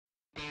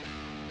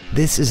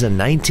This is a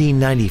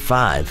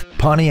 1995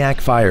 Pontiac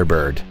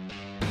Firebird.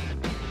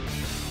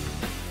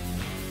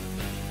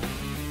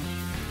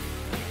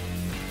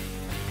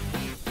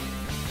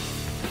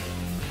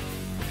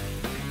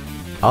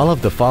 All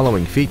of the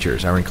following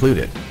features are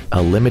included: a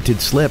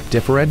limited slip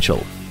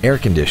differential, air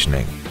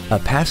conditioning, a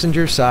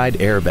passenger side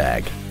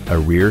airbag, a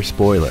rear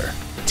spoiler,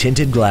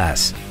 tinted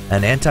glass,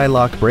 an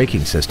anti-lock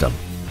braking system,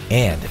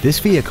 and this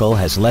vehicle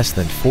has less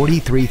than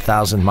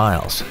 43,000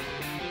 miles.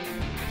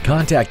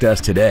 Contact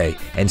us today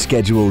and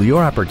schedule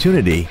your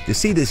opportunity to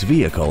see this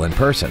vehicle in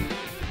person.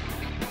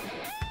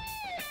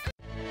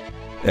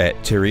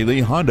 At Terry Lee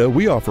Honda,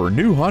 we offer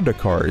new Honda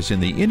cars in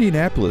the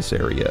Indianapolis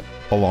area,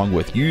 along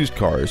with used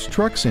cars,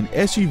 trucks, and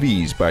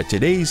SUVs by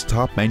today's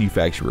top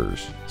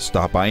manufacturers.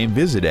 Stop by and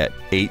visit at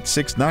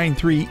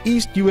 8693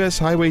 East US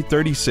Highway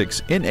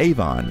 36 in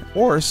Avon,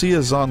 or see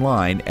us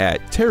online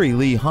at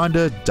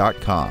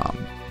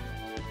terryleehonda.com.